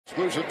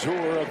Exclusive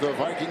tour of the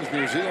Vikings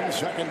Museum.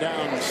 Second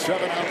down,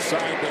 7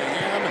 outside the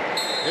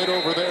ham. Hit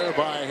over there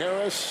by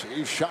Harris.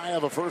 He's shy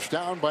of a first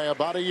down by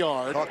about a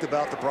yard. Talked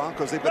about the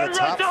Broncos. They've been a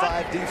top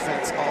 5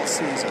 defense all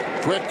season.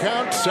 Quick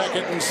count,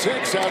 2nd and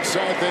 6.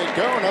 Outside they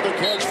go. Another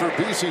catch for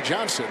B.C.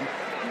 Johnson.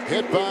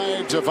 Hit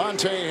by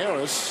Devontae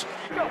Harris.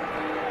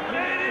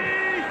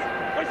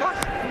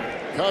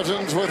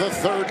 Cousins with a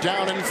 3rd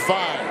down and 5.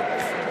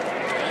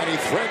 And he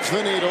threads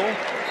the needle.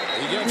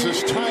 He gets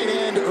his tight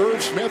end,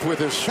 Irv Smith, with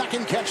his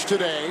 2nd catch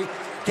today.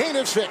 Gain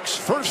of 6.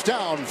 First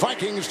down,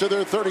 Vikings to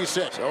their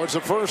 36. So it's a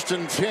 1st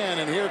and 10,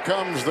 and here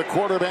comes the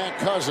quarterback,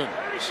 Cousins.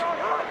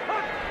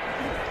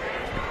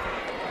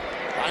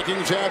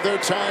 Vikings have their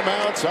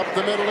timeouts. Up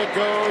the middle it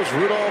goes.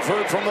 Rudolph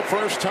hurt from the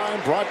first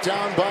time. Brought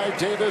down by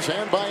Davis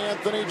and by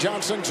Anthony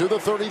Johnson to the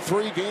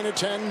 33. Gain of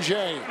 10,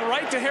 Jay.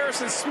 Right to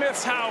Harrison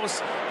Smith's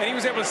house, and he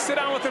was able to sit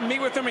down with him,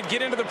 meet with him, and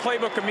get into the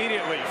playbook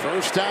immediately.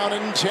 First down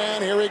and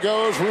 10. Here he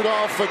goes.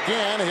 Rudolph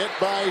again, hit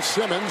by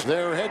Simmons.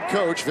 Their head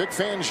coach, Vic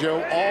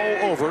Fangio,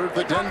 all over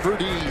the Denver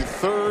D.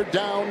 3rd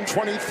down,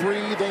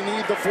 23. They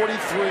need the 43.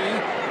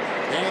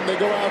 And they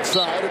go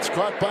outside. It's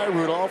caught by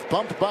Rudolph,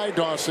 bumped by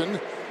Dawson.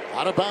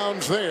 Out of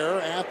bounds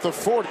there at the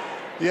 40.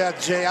 Yeah,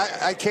 Jay,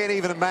 I can't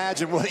even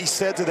imagine what he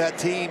said to that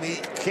team. He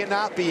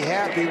cannot be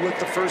happy with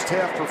the first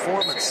half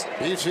performance.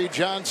 B.C.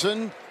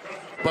 Johnson,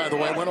 by the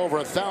way, went over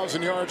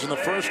 1,000 yards in the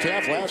first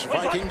half. Last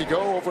Viking to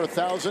go over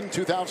 1,000,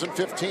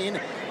 2015.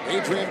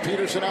 Adrian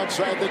Peterson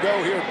outside the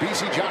go here.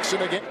 B.C.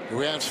 Johnson again,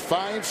 who has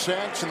 5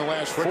 sacks in the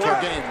last 4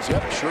 games.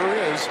 Yep, sure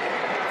is.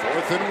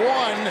 4th and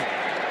 1.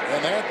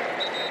 And that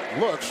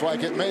looks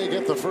like it may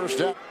get the first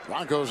down.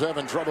 Broncos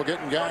having trouble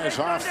getting guys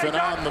off and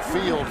on the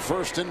field.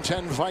 1st and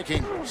 10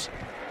 Vikings.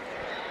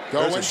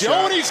 Going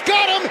down. He's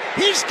got him.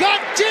 He's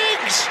got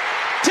Diggs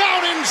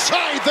down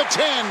inside the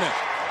 10.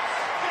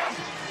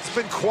 It's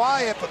been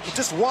quiet, but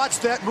just watch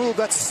that move.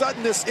 That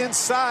suddenness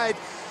inside.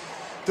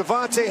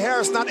 Devontae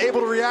Harris not able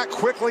to react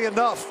quickly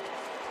enough.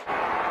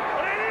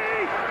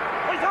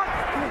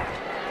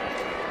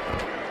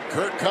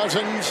 Kirk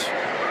Cousins,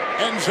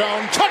 end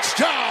zone,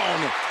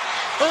 touchdown.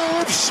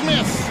 Irv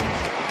Smith,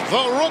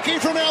 the rookie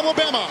from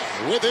Alabama,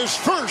 with his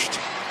first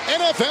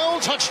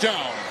NFL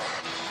touchdown.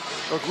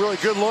 Look, really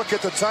good look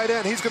at the tight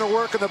end. He's going to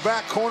work in the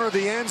back corner of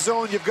the end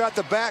zone. You've got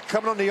the back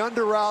coming on the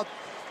under route.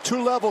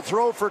 2-level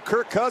throw for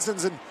Kirk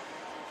Cousins, and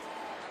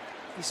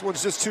this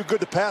one's just too good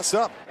to pass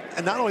up.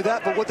 And not only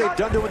that, but what they've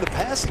done to him in the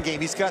passing game.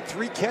 He's got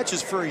 3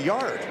 catches for a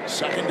yard.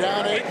 2nd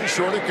down, 8, and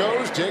short it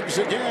goes. Diggs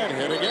again,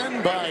 hit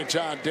again by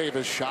Todd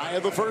Davis. Shy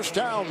of the first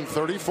down,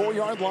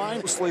 34-yard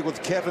line. Mostly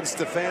with Kevin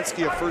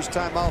Stefanski, a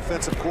first-time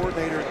offensive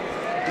coordinator.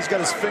 He's got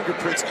his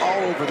fingerprints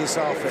all over this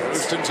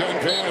offense. 1st and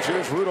 10 pass.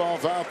 Here's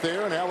Rudolph out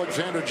there, and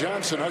Alexander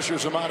Johnson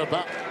ushers him out of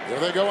bounds.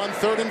 Here they go on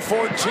 3rd and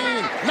 14.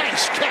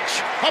 Nice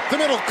catch up the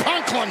middle.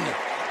 Conklin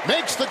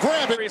makes the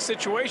grab.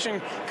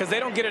 Situation because they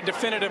don't get a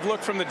definitive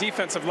look from the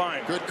defensive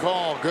line. Good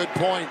call, good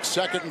point.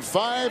 2nd and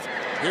 5.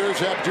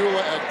 Here's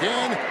Abdullah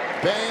again.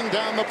 Bang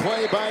down the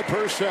play by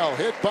Purcell.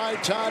 Hit by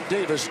Todd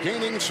Davis.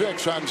 Gaining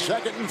 6 on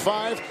 2nd and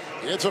 5.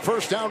 It's a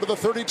first down to the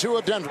 32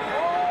 of Denver.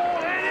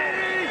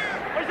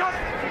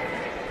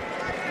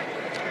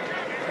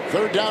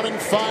 3rd down and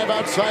 5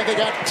 outside. They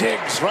got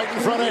Diggs right in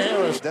front of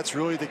Harris. That's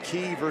really the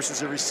key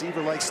versus a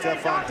receiver like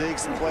Stephon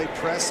Diggs to play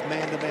press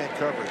man-to-man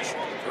coverage.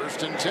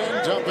 1st and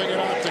 10, dumping it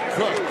out to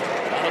Cook.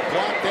 Got a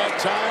block that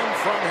time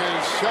from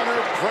his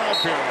center,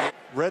 Bradbury.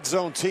 Red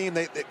zone team,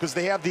 because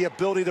they have the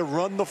ability to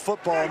run the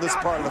football in this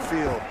part of the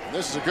field.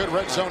 This is a good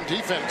red zone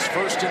defense.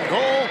 1st and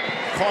goal,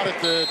 caught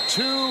at the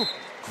 2.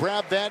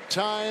 Grabbed that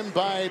time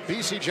by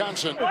B.C.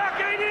 Johnson.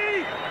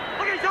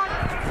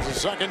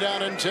 It's a 2nd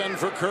down and 10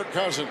 for Kirk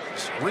Cousins.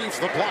 Reef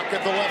the block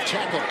at the left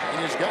tackle.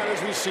 And he's got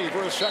his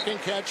receiver. A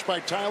 2nd catch by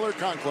Tyler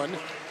Conklin.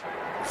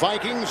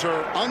 Vikings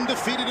are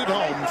undefeated at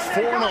home.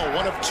 4-0.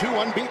 One of 2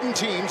 unbeaten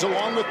teams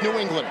along with New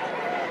England.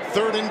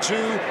 3rd and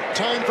 2.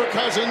 Time for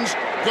Cousins.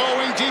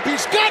 Going deep.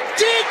 He's got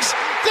Diggs.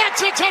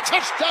 That's a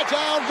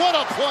touchdown. What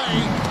a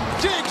play.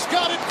 Diggs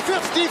got it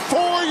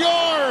 54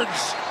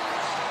 yards.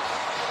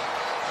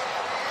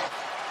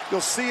 You'll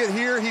see it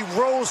here. He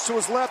rolls to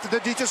his left, and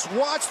then he just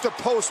watch the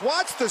post.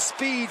 Watch the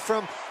speed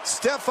from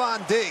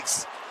Stephon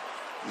Diggs.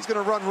 He's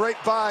going to run right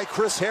by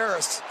Chris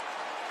Harris.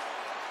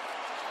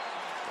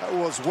 That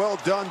was well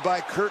done by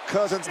Kirk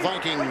Cousins.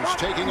 Vikings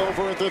taking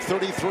over at the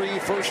 33,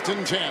 1st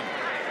and 10.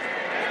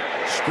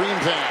 Screen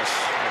pass.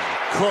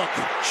 Cook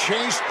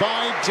chased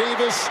by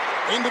Davis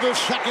into the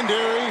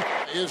secondary.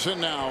 Is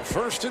in now.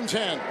 1st and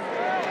 10.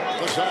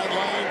 The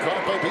sideline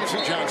caught by B.C.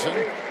 Johnson.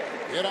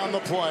 Hit on the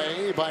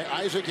play by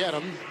Isaac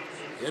Edom.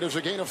 It is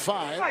a gain of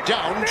 5.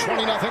 Down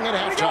 20-0 at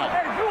halftime.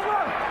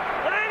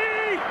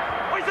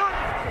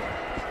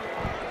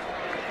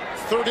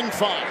 3rd and 5.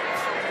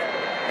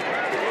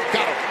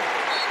 Got him.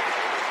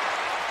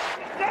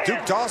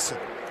 Duke Dawson.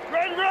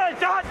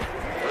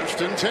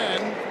 1st and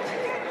 10.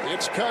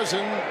 It's Cousin.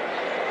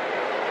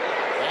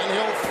 And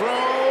he'll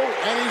throw.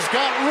 And he's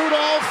got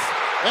Rudolph.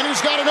 And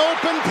he's got an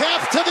open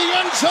path to the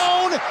end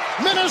zone.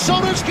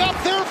 Minnesota's got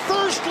their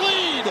first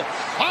lead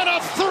on a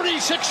 36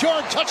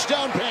 46-yard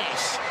touchdown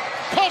pass.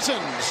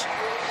 Cousins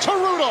to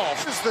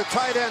Rudolph. This is the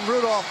tight end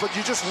Rudolph, but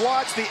you just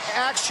watch the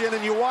action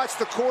and you watch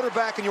the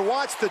quarterback and you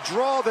watch the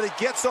draw that he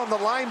gets on the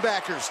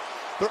linebackers.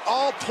 They're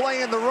all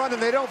playing the run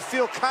and they don't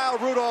feel Kyle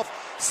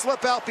Rudolph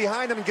slip out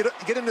behind him and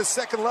get into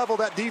second level of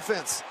that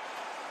defense.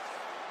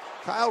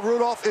 Kyle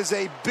Rudolph is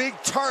a big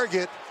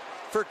target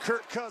for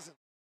Kirk Cousins.